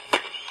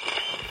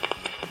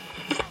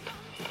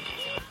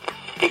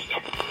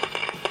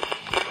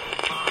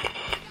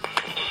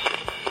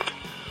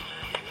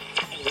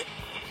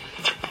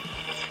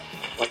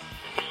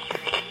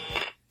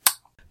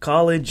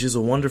College is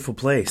a wonderful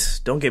place,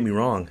 don't get me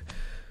wrong,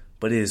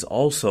 but it is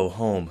also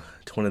home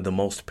to one of the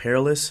most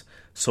perilous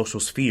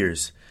social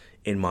spheres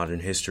in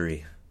modern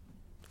history,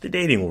 the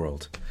dating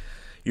world.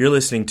 You're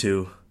listening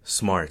to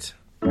Smart.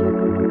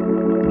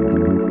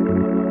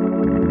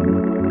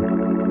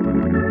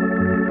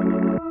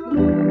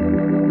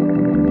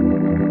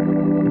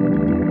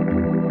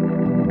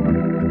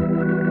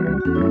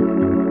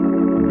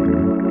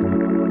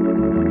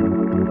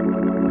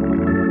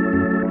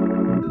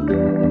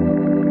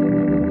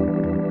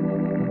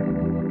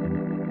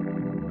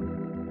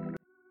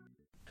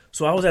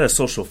 So I was at a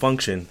social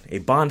function, a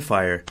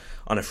bonfire,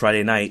 on a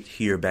Friday night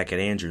here back at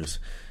Andrews,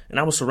 and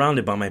I was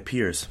surrounded by my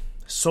peers,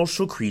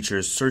 social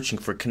creatures searching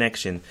for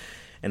connection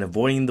and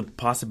avoiding the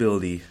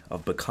possibility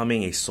of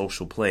becoming a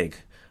social plague,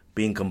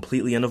 being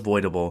completely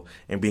unavoidable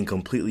and being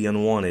completely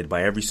unwanted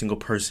by every single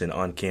person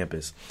on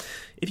campus.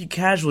 If you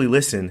casually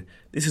listen,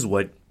 this is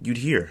what you'd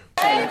hear.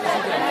 It's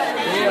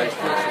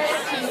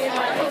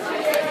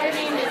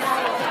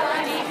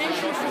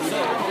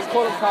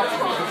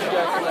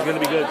gonna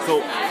be good.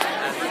 So,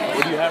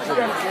 what do you have for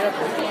me? I'm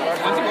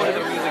going to go to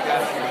the music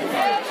expert.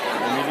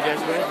 The music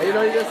expert? You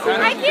know, you just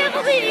said I can't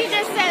believe you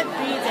just said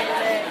music.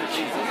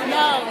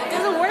 No, it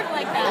doesn't work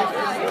like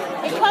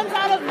that. It comes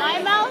out of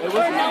my mouth or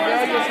no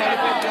one's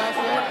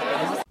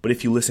mouth. But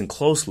if you listen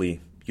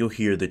closely, you'll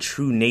hear the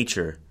true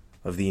nature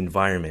of the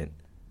environment.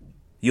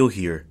 You'll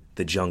hear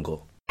the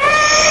jungle.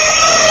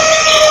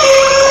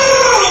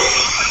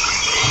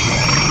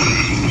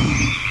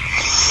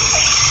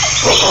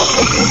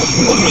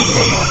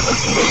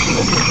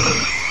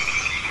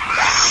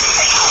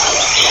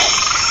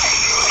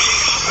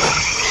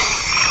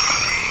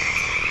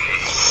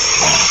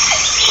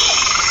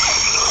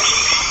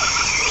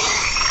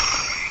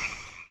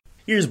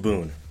 Here's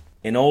Boone,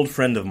 an old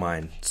friend of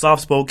mine,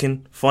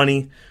 soft-spoken,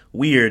 funny,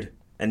 weird,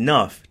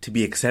 enough to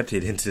be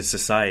accepted into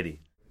society.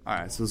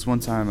 Alright, so this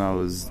one time I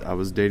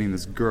was dating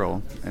this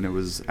girl, and it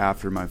was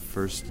after my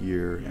first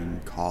year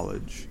in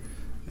college,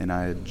 and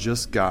I had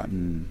just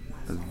gotten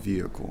a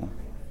vehicle.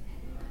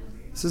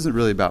 This isn't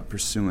really about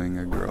pursuing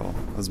a girl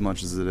as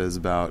much as it is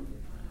about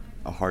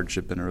a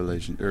hardship in a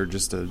relation, or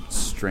just a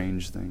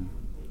strange thing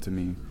to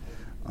me.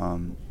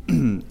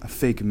 A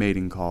fake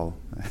mating call,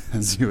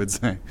 as you would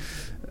say.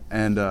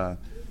 And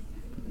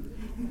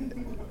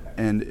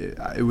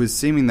it was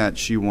seeming that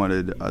she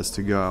wanted us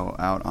to go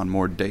out on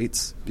more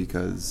dates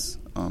because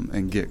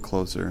and get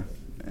closer,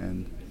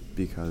 and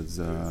because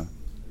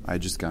I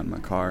just got in my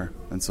car,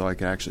 and so I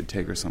could actually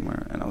take her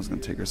somewhere, and I was going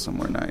to take her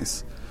somewhere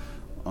nice.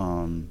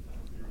 And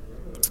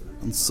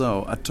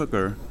so I took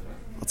her,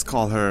 let's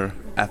call her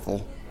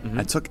Ethel. Mm-hmm.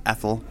 I took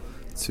Ethel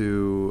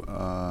to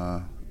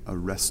a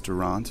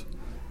restaurant.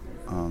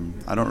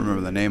 I don't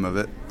remember the name of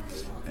it.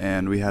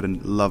 And we had a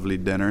lovely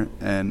dinner,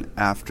 and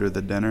after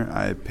the dinner,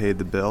 I paid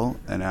the bill,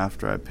 and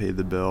after I paid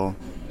the bill,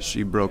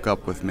 she broke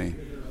up with me.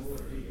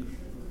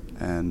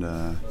 And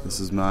this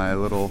is my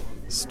little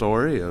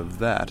story of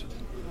that.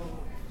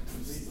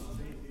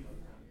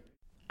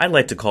 I'd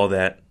like to call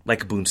that,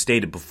 like Boone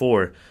stated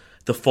before,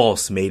 the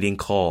false mating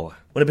call.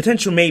 When a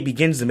potential mate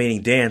begins the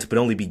mating dance, but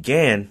only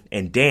began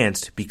and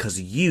danced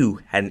because you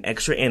had an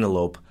extra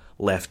antelope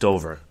left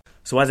over.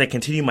 So as I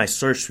continue my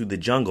search through the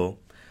jungle,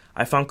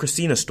 I found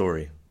Christina's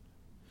story.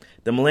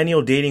 The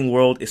millennial dating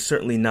world is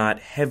certainly not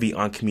heavy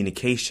on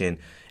communication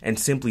and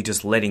simply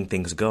just letting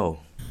things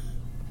go.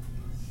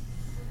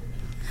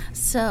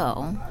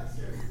 So,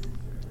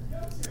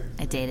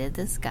 I dated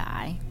this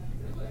guy,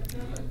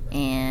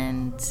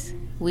 and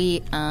we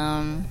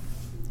kind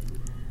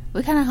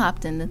of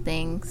hopped into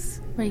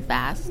things pretty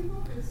fast.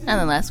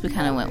 Nonetheless, we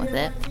kind of went with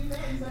it.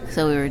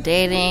 So we were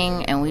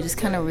dating, and we just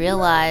kind of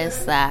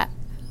realized that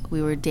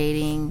we were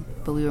dating,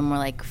 but we were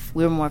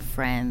more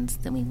friends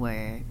than we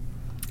were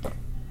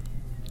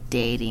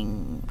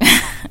dating.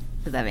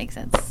 Does that make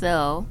sense?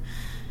 So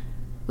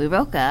we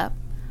broke up.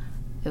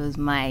 It was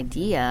my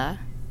idea.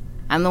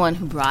 I'm the one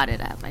who brought it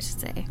up, I should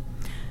say.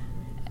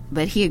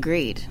 But he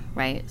agreed,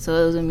 right? So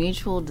it was a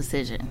mutual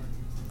decision.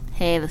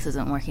 Hey, this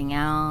isn't working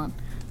out.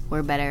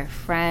 We're better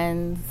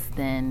friends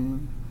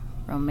than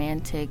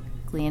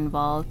romantically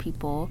involved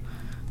people.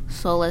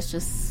 So let's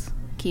just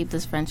keep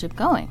this friendship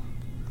going.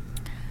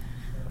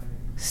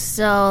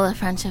 So the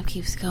friendship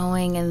keeps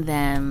going, and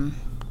then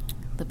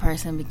the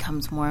person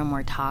becomes more and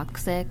more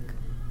toxic,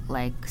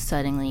 like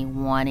suddenly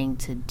wanting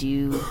to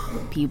do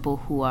people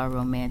who are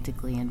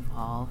romantically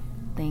involved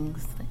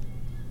things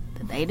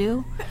that they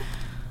do.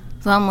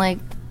 So I'm like,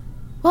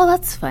 well,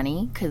 that's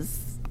funny,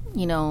 because,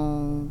 you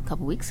know, a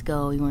couple weeks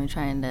ago you weren't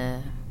trying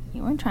to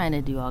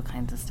do all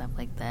kinds of stuff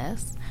like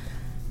this.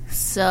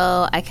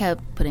 So I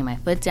kept putting my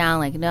foot down,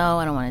 like, no,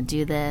 I don't want to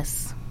do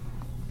this.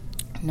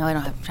 No, I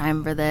don't have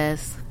time for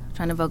this. I'm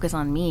trying to focus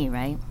on me,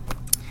 right?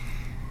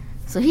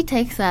 So he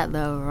takes that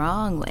the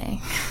wrong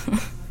way,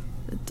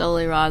 the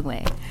totally wrong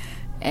way,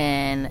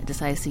 and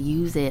decides to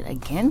use it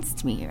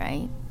against me,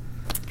 right?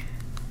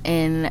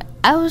 And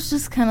I was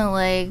just kind of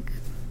like,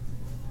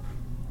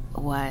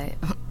 what?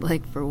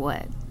 Like, for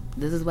what?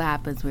 This is what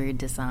happens when you're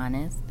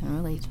dishonest in a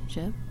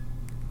relationship.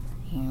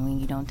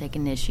 You don't take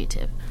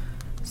initiative.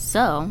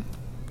 So,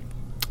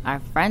 our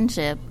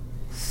friendship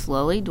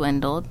slowly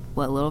dwindled.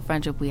 What little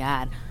friendship we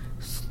had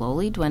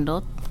slowly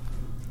dwindled.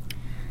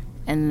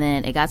 And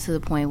then it got to the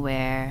point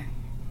where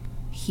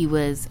he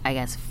was, I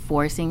guess,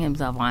 forcing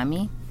himself on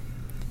me.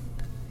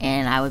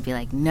 And I would be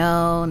like,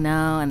 no. And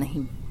then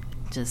he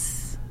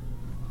just,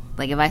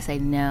 like, if I say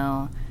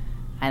no,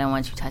 I don't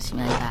want you touching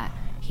me like that,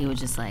 he would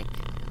just, like,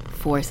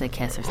 force a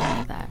kiss or something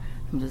like that.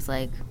 I'm just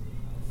like,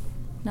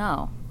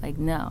 no. Like,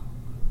 no,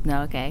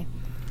 okay.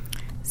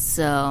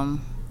 So,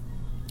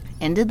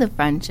 ended the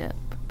friendship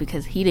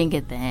because he didn't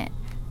get the hint.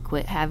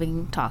 Quit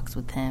having talks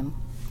with him.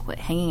 Quit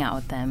hanging out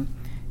with him.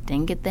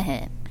 Didn't get the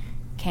hint.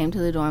 Came to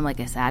the dorm like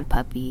a sad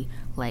puppy.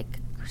 Like,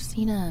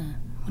 Christina,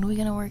 when are we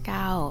going to work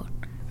out?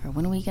 Or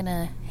when are we going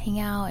to hang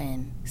out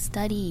and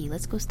study?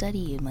 Let's go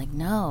study. I'm like,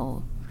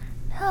 no.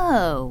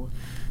 I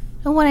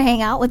don't want to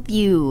hang out with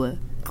you.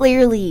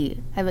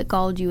 Clearly. I haven't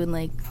called you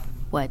in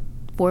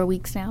 4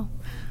 weeks now?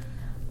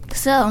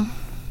 So,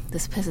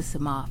 this pisses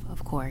him off,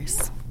 of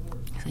course.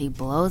 So he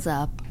blows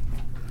up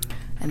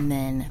and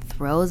then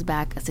throws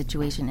back a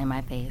situation in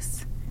my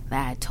face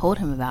that I told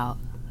him about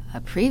a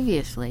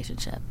previous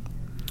relationship.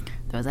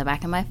 Throws that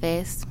back in my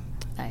face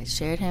that I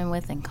shared him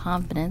with in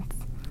confidence.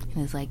 And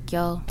he's like,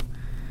 yo,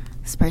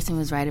 this person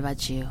was right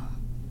about you.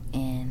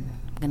 And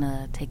I'm going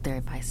to take their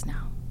advice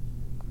now.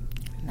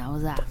 And that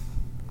was that.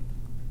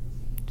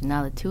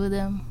 Now the two of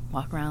them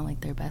walk around like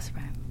they're best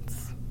friends.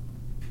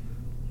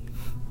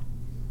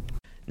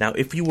 Now,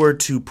 if you were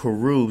to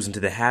peruse into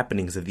the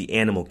happenings of the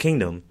animal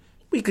kingdom,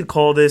 we could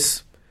call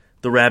this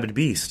the rabid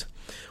beast,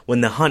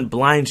 when the hunt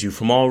blinds you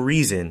from all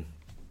reason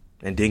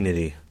and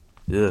dignity.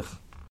 Ugh.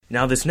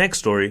 Now, this next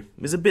story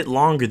is a bit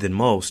longer than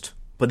most,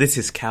 but this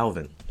is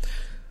Calvin.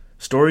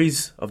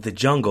 Stories of the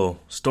jungle,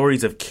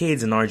 stories of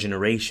kids in our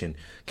generation,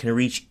 can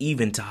reach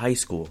even to high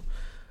school.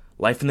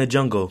 Life in the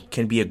jungle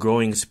can be a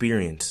growing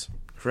experience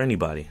for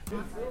anybody.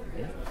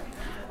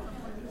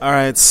 All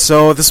right,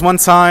 so this one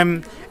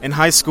time in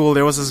high school,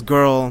 there was this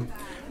girl.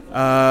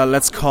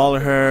 Let's call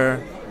her.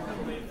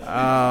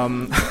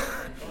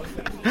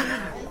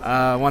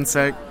 One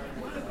sec.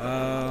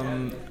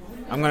 I'm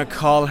gonna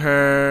call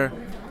her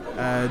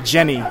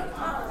Jenny. All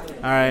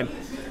right,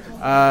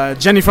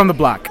 Jenny from the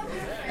block,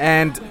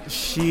 and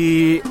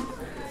she.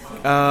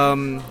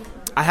 I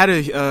had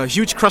a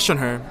huge crush on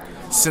her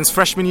since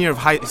freshman year of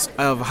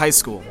high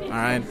school. All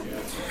right.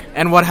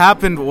 And what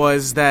happened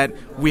was that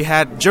we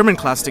had German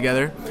class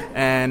together.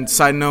 And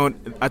side note,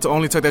 I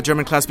only took that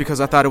German class because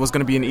I thought it was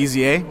going to be an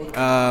easy A,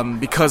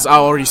 because I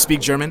already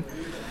speak German.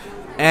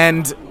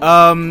 And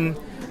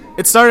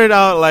it started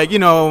out like,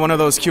 one of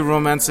those cute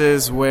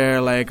romances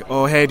where like,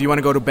 oh, hey, do you want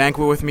to go to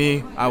banquet with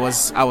me? I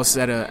was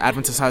at an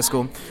Adventist high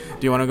school.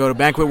 Do you want to go to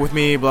banquet with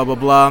me? Blah, blah,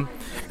 blah.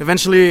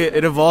 Eventually,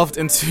 it evolved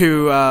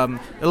into a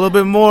little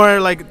bit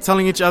more like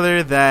telling each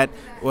other that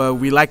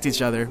we liked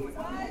each other.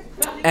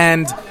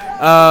 And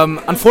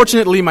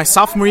unfortunately, my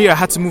sophomore year, I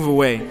had to move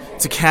away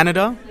to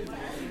Canada.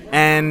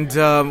 And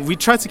we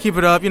tried to keep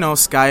it up,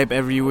 Skype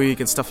every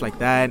week and stuff like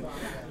that.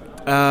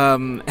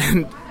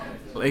 And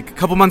like a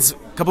couple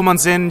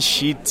months in,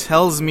 she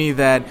tells me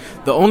that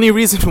the only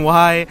reason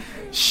why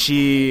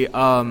she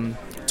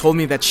told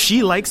me that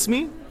she likes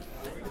me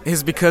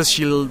is because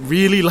she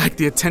really liked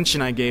the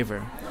attention I gave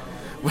her,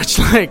 which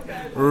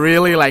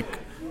really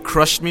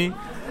crushed me.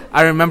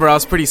 I remember I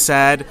was pretty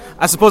sad.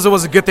 I suppose it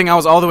was a good thing I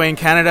was all the way in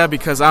Canada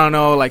because, I don't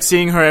know,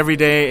 seeing her every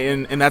day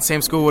in that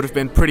same school would have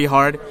been pretty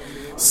hard.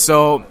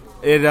 So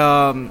it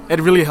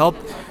really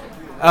helped.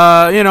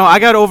 I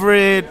got over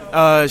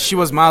it. She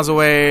was miles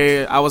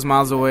away. I was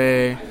miles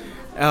away.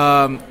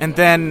 And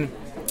then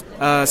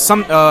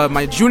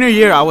my junior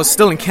year, I was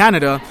still in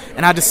Canada,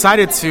 and I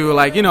decided to,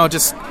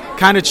 just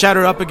kind of chat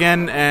her up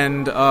again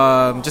and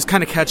just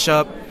kind of catch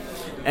up.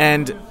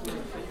 And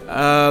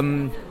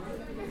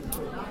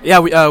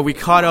we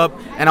caught up,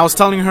 and I was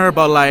telling her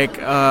about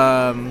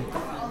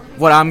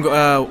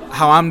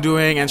how I'm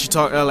doing, and she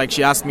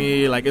she asked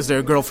me is there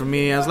a girl for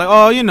me? I was like,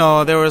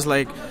 oh, there was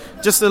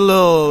just a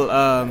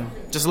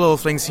little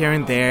things here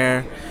and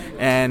there,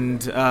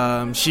 and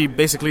she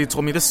basically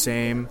told me the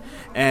same,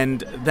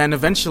 and then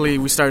eventually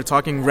we started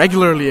talking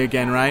regularly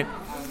again, right?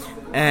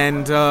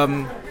 And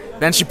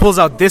then she pulls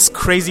out this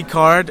crazy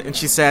card, and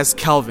she says,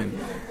 Calvin,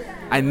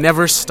 I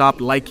never stopped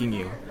liking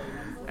you.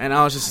 And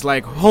I was just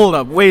like, hold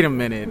up, wait a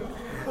minute.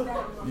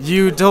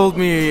 You told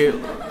me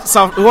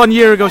 1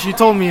 year ago. She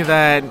told me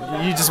that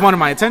you just wanted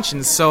my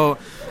attention. So,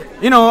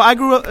 I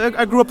grew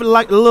up a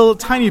little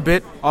tiny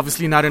bit.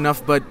 Obviously not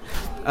enough, but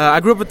I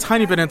grew up a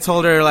tiny bit and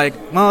told her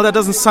well, it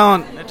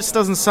just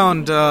doesn't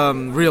sound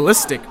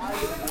realistic.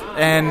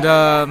 And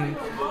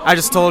I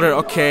just told her,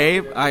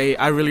 okay,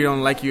 I really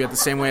don't like you at the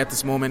same way at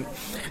this moment.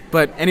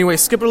 But anyway,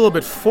 skip a little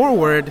bit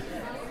forward.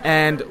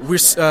 And we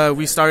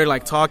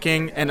started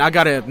talking, and I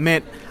gotta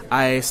admit,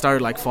 I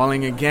started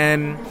falling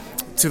again,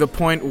 to the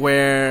point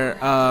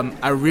where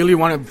I really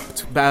wanted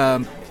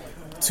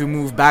to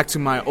move back to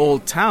my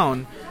old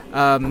town.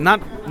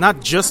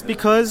 Not just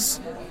because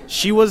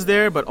she was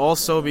there, but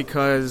also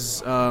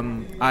because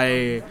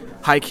I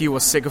high-key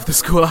was sick of the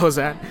school I was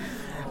at.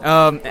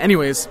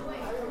 Anyways,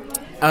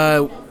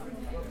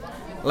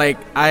 like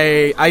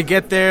I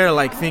get there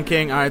like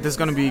thinking, all right, this is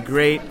gonna be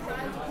great.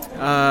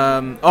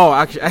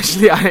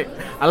 Actually,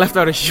 I left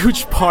out a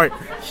huge part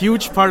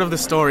of the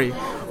story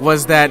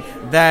was that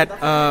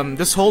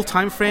this whole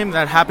time frame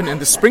that happened in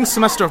the spring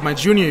semester of my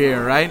junior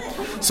year, right?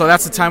 So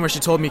that's the time where she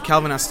told me,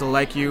 Calvin, I still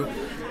like you,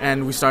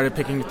 and we started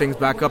picking things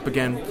back up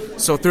again.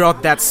 So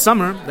throughout that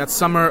summer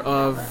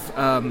of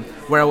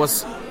where I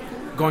was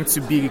going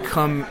to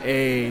become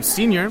a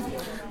senior,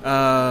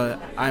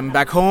 I'm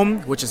back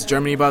home, which is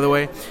Germany, by the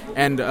way,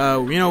 and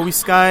we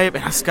Skype,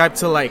 and I Skype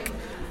till like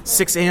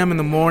 6 a.m. in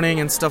the morning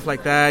and stuff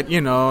like that,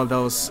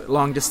 those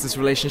long distance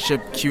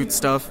relationship cute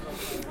stuff.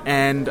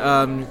 And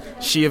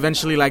she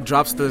eventually like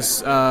drops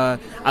this I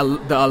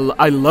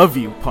love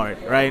you part,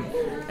 right?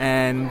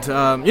 And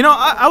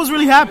I was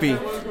really happy,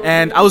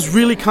 and I was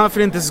really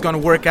confident this is going to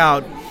work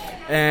out.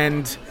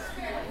 And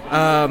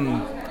a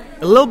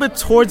little bit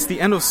towards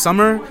the end of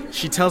summer,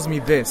 she tells me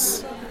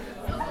this: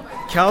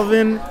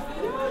 Calvin,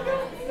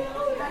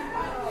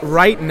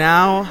 right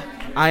now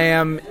I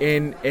am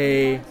in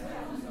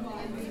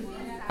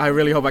I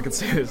really hope I can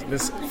say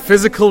this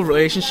physical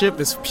relationship,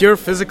 this pure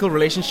physical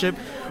relationship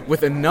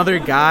with another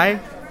guy,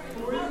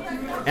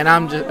 and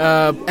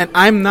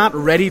I'm not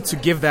ready to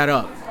give that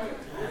up.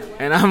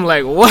 And I'm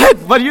like, what?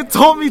 But you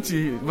told me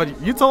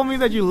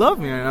that you love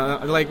me. And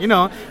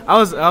I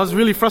was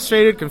really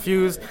frustrated,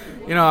 confused.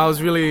 I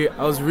was really,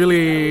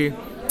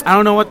 I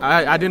don't know what,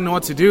 I didn't know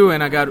what to do,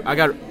 and I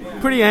got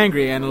pretty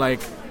angry, and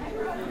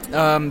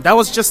that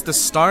was just the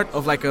start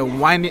of like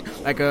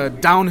a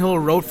downhill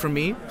road for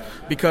me,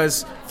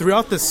 because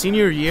throughout the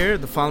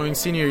following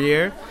senior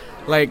year,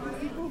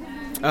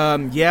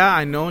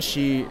 I know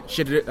she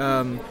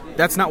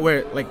that's not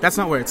where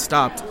it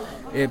stopped.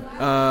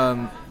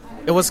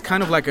 It was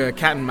kind of like a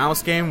cat and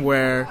mouse game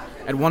where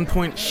at one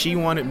point she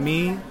wanted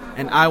me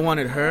and I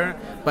wanted her,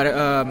 but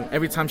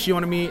every time she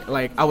wanted me,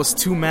 I was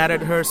too mad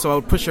at her, so I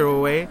would push her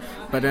away,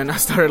 but then I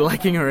started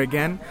liking her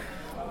again.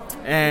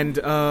 And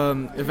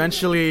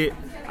eventually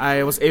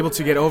I was able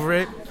to get over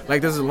it.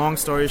 This is a long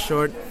story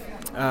short.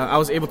 I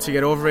was able to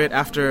get over it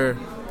after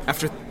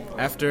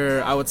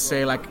I would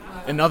say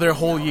another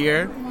whole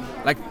year,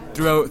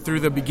 through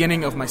the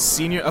beginning of my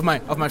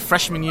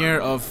freshman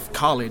year of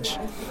college.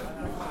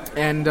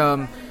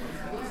 And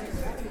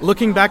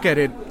looking back at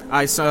it,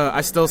 I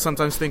still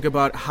sometimes think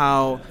about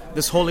how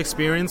this whole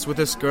experience with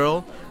this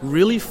girl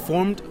really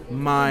formed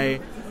my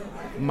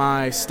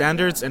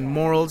standards and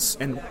morals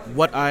and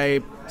what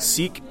I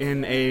seek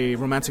in a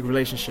romantic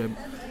relationship.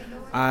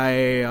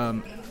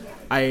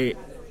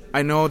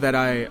 I know that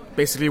I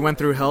basically went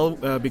through hell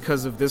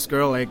because of this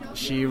girl.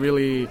 She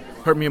really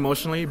hurt me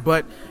emotionally,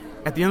 but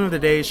at the end of the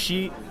day,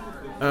 she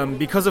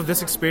because of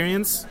this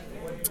experience,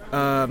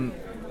 I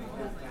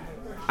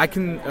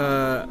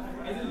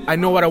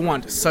know what I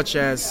want, such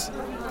as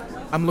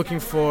I'm looking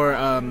for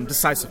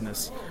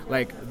decisiveness.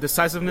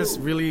 Decisiveness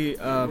really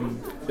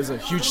is a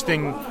huge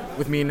thing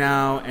with me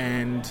now,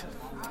 and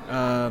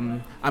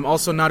I'm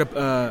also not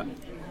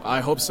I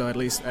hope so at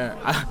least.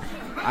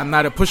 I'm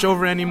not a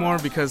pushover anymore,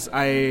 because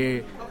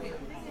I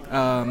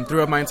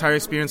throughout my entire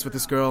experience with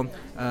this girl,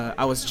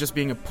 I was just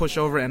being a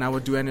pushover, and I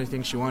would do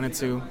anything she wanted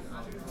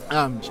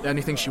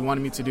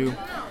me to do.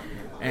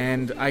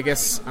 And I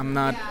guess I'm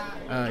not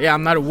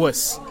a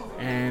wuss,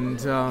 and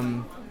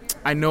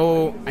I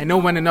know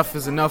when enough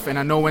is enough, and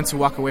I know when to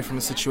walk away from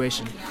a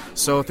situation.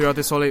 So throughout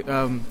this whole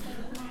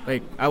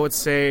I would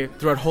say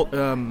throughout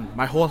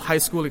my whole high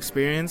school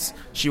experience,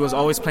 she was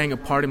always playing a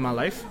part in my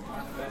life,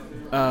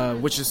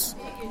 which is,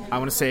 I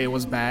want to say, it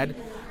was bad.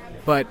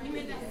 But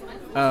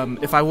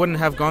if I wouldn't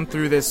have gone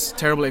through this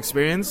terrible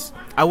experience,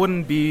 I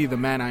wouldn't be the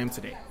man I am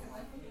today.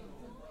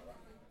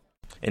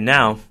 And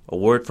now, a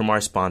word from our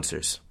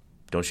sponsors.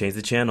 Don't change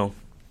the channel.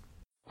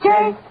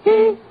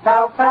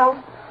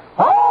 J-E-L-L.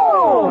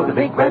 Oh, the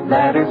big red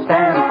letters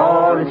stand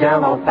for the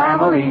Jell-O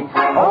family.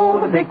 Oh,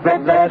 the big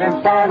red letters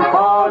stand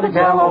for the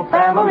Jell-O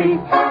family.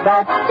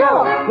 That's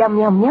Jell-O. Yum,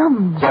 yum,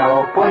 yum.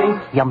 Jell-O pudding.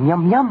 Yum,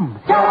 yum, yum.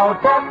 Jell-O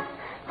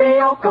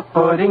tapioca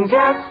pudding,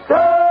 yes,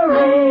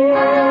 sirree.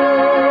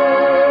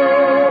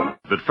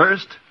 But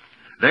first,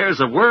 there's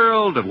a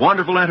world of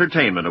wonderful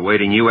entertainment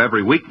awaiting you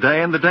every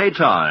weekday in the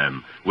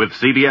daytime with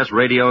CBS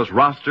Radio's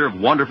roster of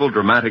wonderful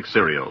dramatic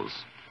serials.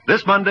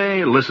 This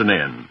Monday, listen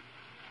in.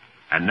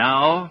 And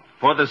now,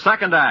 for the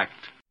second act.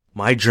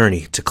 My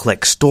journey to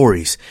collect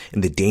stories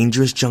in the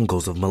dangerous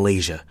jungles of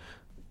Malaysia,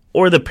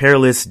 or the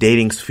perilous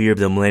dating sphere of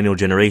the millennial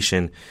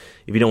generation,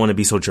 if you don't want to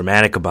be so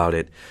dramatic about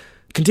it,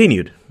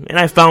 continued, and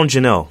I found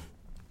Janelle.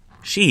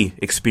 She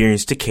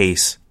experienced a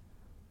case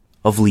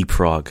of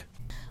leapfrog.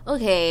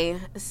 Okay,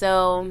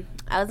 so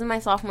I was in my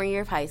sophomore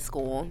year of high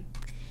school,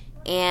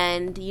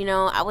 and,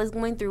 I was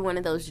going through one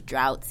of those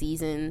drought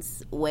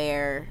seasons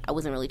where I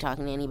wasn't really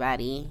talking to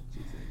anybody.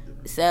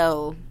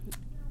 So,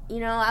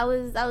 I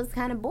was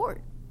kind of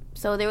bored.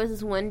 So there was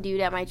this one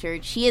dude at my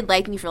church. He had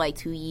liked me for like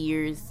 2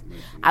 years.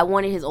 I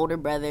wanted his older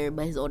brother,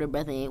 but his older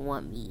brother didn't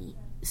want me.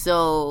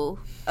 So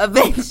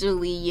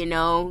eventually, you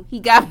know, he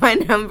got my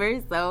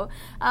number. So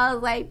I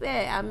was like,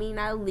 bet. I mean,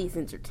 I'll at least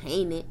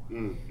entertain it.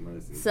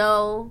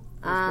 So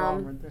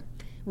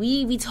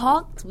we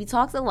talked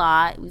a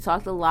lot. He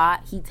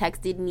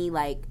texted me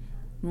like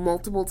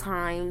multiple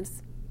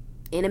times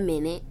in a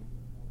minute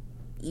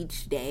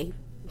each day.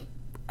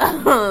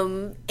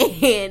 And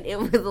it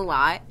was a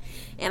lot.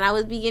 And I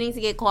was beginning to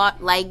get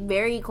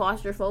very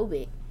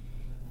claustrophobic.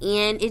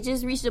 And it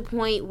just reached a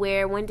point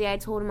where one day I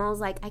told him, I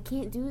was like, I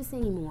can't do this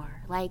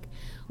anymore. Like,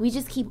 we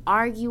just keep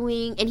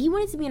arguing. And he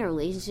wanted to be in a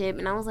relationship.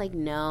 And I was like,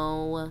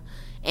 no.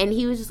 And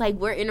he was just like,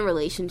 we're in a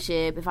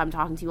relationship if I'm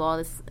talking to you all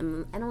this.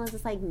 And I was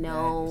just like,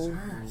 no.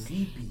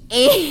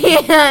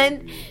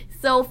 And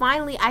so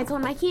finally I told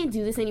him, I can't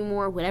do this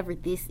anymore, whatever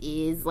this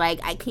is. Like,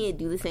 I can't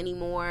do this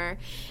anymore.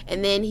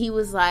 And then he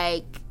was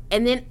like,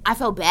 and then I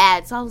felt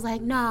bad. So I was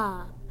like,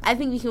 nah, I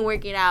think we can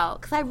work it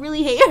out. Because I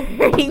really hate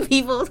hurting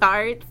people's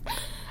hearts.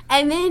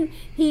 And then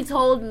he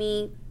told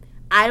me,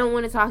 I don't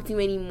want to talk to you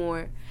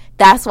anymore.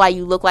 That's why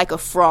you look like a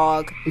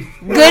frog.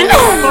 Good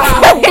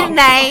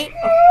night.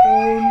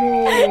 Oh,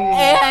 no.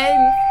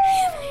 And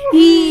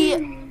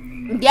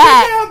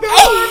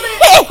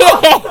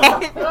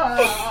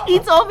he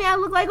told me I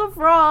look like a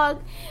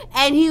frog.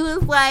 And he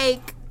was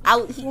like,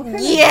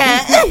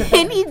 yeah.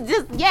 And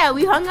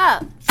we hung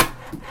up.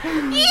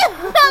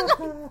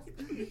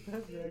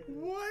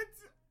 What?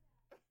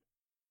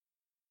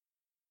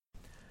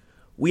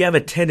 We have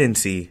a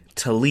tendency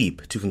to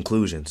leap to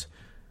conclusions.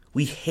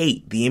 We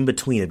hate the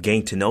in-between of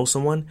getting to know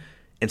someone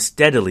and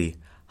steadily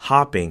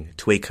hopping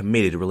to a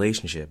committed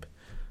relationship.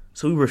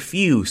 So we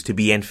refuse to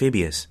be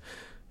amphibious,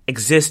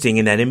 existing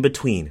in that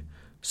in-between.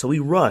 So we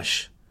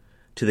rush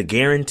to the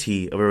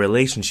guarantee of a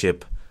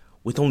relationship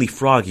with only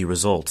froggy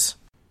results.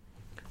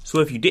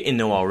 So if you didn't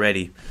know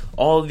already,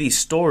 all of these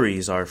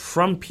stories are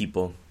from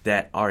people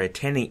that are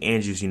attending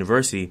Andrews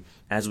University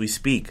as we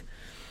speak.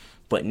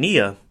 But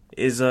Nia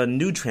is a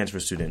new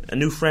transfer student, a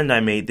new friend I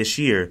made this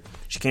year.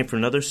 She came from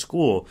another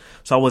school,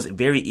 so I was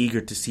very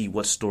eager to see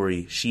what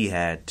story she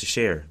had to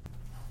share.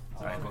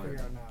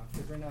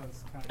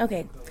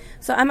 Okay,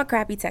 so I'm a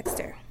crappy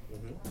texter.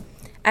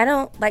 I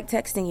don't like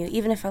texting you,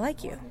 even if I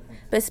like you.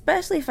 But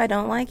especially if I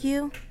don't like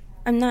you,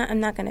 I'm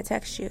not going to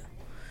text you.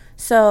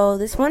 So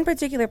this one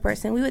particular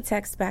person, we would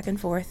text back and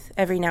forth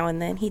every now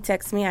and then. He'd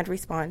text me, I'd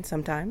respond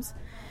sometimes.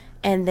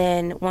 And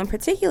then one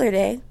particular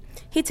day,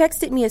 he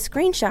texted me a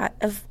screenshot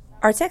of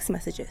our text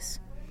messages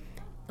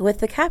with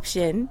the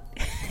caption,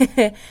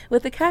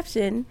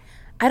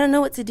 I don't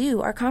know what to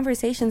do. Our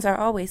conversations are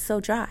always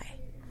so dry.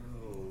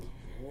 Oh,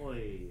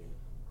 boy.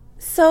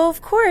 So,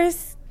 of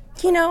course,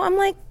 you know, I'm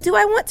like, do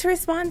I want to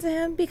respond to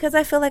him? Because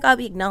I feel like I'll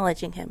be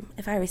acknowledging him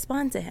if I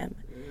respond to him.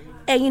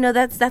 And, you know,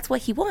 that's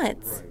what he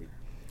wants.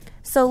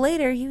 So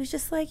later, he was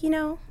just like, you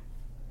know,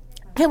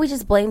 can't we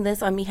just blame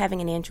this on me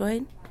having an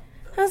Android?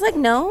 I was like,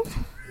 no,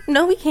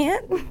 we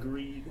can't.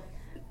 Agreed.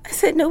 I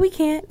said, no, we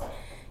can't.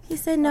 He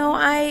said, no,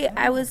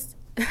 I was,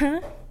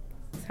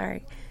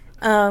 sorry.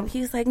 He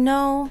was like,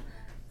 no,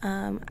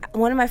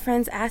 one of my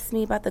friends asked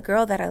me about the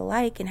girl that I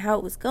like and how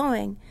it was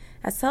going.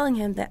 I was telling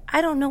him that I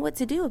don't know what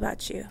to do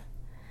about you.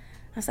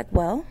 I was like,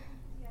 well,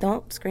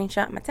 don't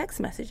screenshot my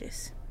text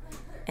messages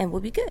and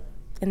we'll be good.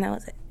 And that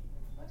was it.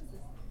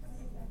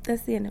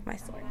 That's the end of my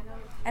story.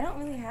 I don't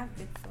really have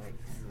good stories.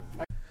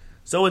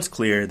 So it's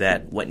clear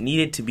that what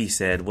needed to be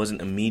said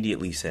wasn't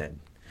immediately said.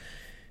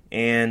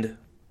 And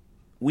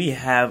we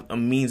have a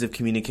means of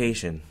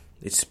communication.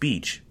 It's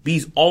speech.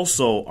 Bees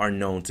also are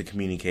known to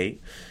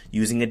communicate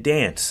using a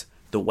dance,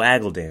 the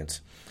waggle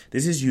dance.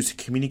 This is used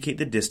to communicate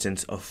the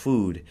distance of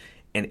food,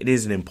 and it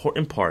is an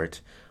important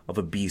part of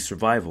a bee's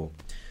survival.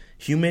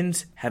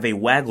 Humans have a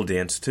waggle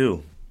dance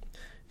too.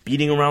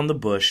 Beating around the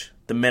bush,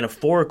 the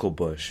metaphorical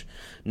bush,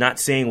 not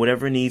saying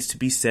whatever needs to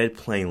be said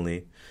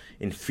plainly,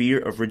 in fear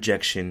of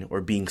rejection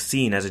or being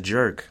seen as a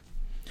jerk.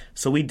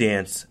 So we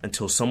dance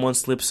until someone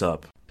slips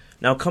up.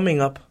 Now, coming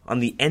up on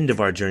the end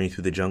of our journey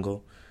through the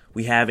jungle,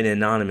 we have an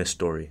anonymous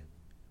story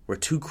where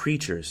two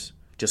creatures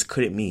just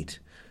couldn't meet.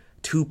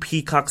 Two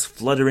peacocks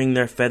fluttering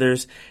their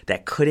feathers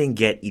that couldn't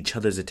get each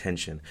other's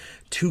attention.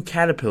 Two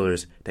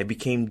caterpillars that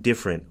became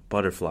different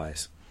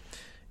butterflies.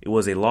 It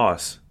was a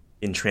loss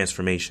in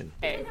transformation.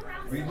 Okay,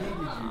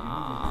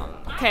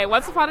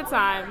 once upon a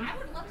time,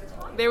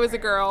 there was a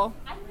girl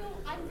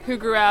who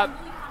grew up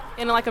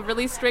in like a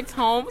really strict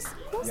home.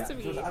 Supposed to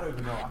be.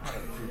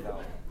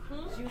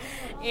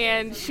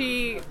 And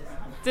she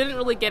didn't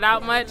really get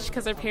out much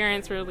because her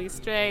parents were really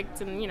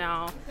strict and, you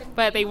know,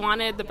 but they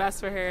wanted the best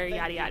for her,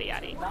 yada, yada,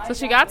 yada. So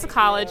she got to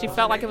college. She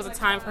felt like it was a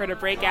time for her to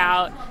break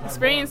out,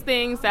 experience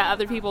things that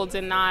other people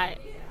did not,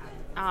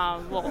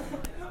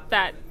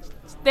 that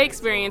they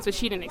experienced, but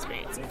she didn't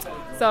experience.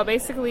 So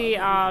basically,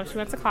 she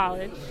went to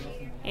college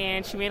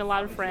and she made a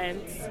lot of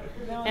friends.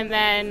 And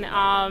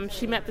then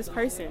she met this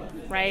person,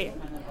 right?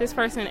 This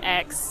person,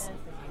 X,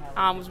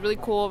 was really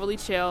cool, really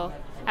chill.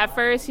 At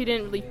first, he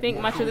didn't really think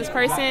much of this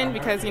person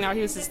because, he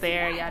was just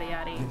there, yada,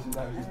 yada.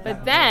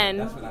 But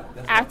then,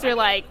 after,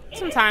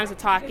 some times of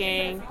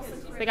talking,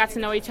 they got to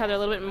know each other a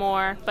little bit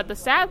more. But the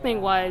sad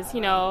thing was,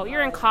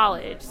 you're in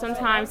college.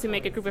 Sometimes you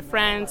make a group of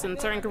friends, and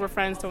a certain group of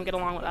friends don't get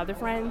along with other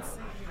friends.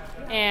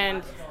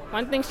 And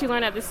one thing she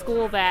learned at this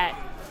school that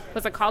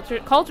was a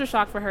culture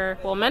shock for her,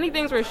 well, many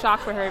things were a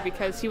shock for her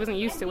because she wasn't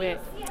used to it.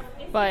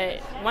 But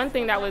one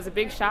thing that was a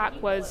big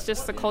shock was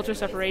just the culture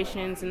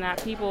separations and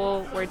that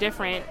people were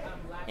different.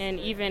 And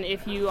even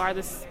if you are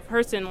this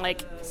person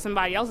like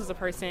somebody else is a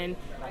person,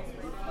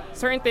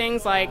 certain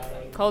things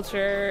like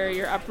culture,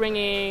 your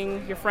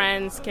upbringing, your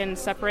friends can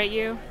separate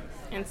you.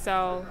 And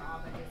so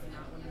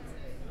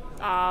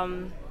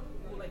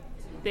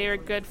they were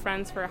good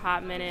friends for a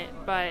hot minute,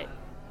 but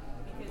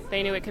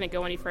they knew it couldn't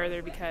go any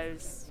further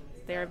because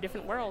they're of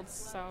different worlds.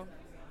 So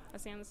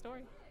that's the end of the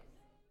story.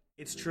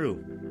 It's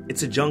true.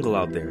 It's a jungle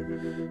out there.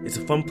 It's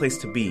a fun place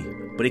to be,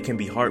 but it can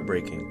be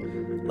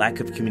heartbreaking.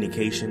 Lack of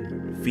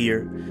communication,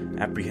 fear,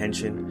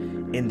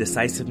 apprehension,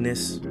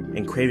 indecisiveness,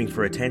 and craving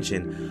for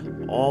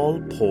attention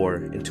all pour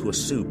into a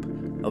soup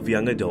of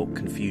young adult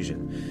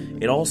confusion.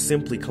 It all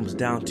simply comes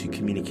down to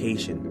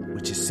communication,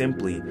 which is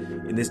simply,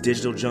 in this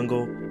digital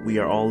jungle, we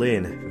are all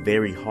in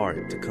very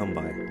hard to come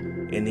by.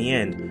 In the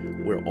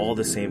end, we're all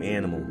the same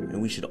animal,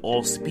 and we should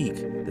all speak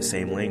the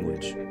same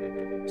language.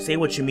 Say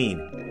what you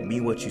mean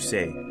what you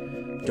say.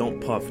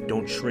 Don't puff,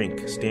 don't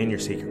shrink, stand your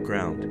sacred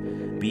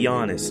ground. Be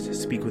honest,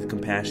 speak with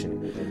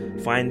compassion.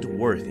 Find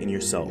worth in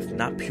yourself,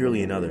 not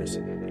purely in others.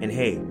 And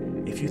hey,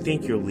 if you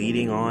think you're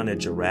leading on a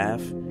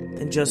giraffe,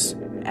 then just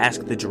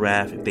ask the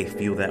giraffe if they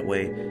feel that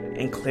way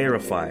and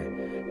clarify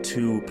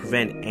to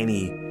prevent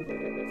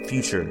any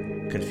future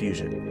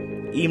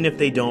confusion. Even if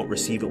they don't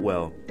receive it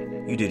well,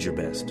 you did your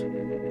best.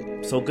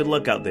 So good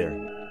luck out there,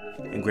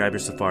 and grab your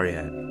safari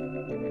hat.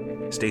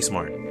 Stay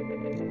smart.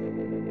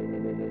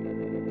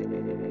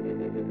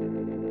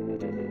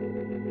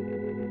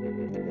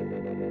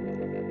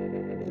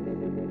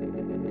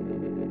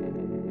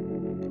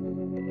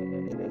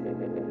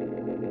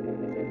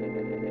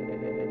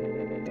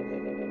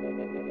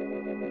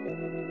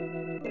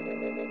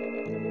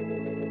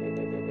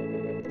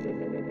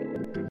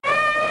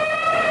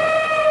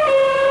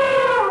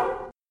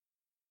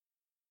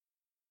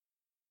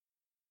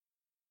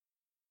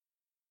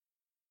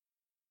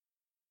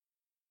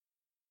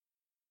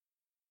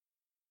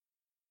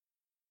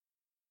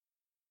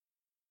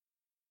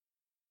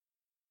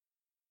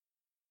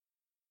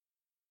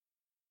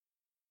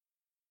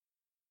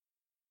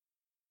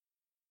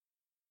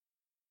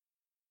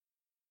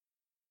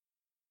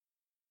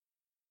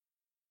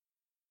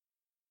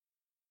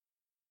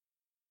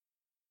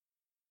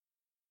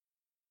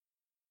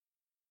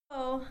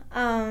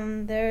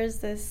 There's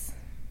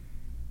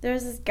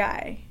this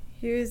guy.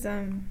 He was,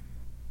 I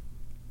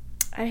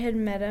had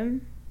met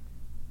him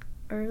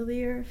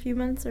a few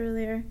months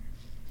earlier,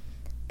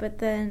 but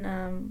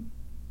then,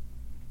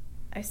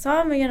 I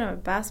saw him again at a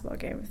basketball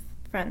game with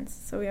friends,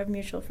 so we have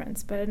mutual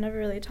friends, but I'd never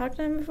really talked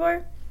to him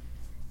before,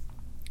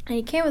 and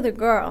he came with a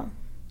girl.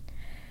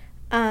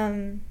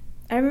 I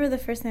remember the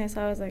first thing I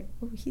saw, I was like,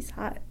 oh, he's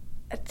hot.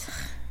 I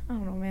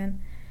don't know,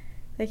 man.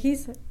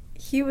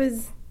 He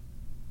was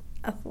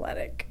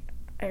athletic.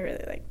 I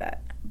really like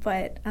that.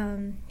 But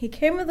he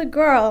came with a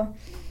girl,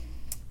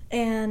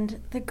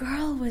 and the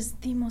girl was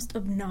the most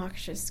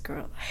obnoxious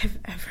girl I've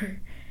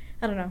ever,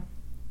 I don't know.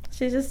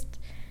 She was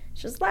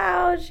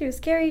loud, she was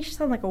scary, she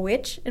sounded like a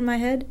witch in my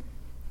head.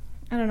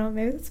 I don't know,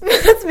 maybe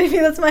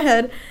that's my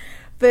head.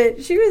 But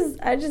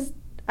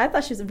I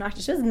thought she was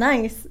obnoxious. She was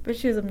nice, but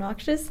she was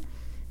obnoxious.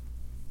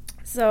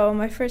 So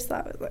my first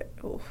thought was like,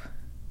 oh,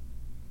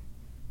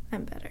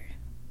 I'm better.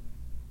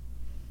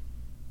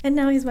 And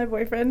now he's my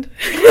boyfriend.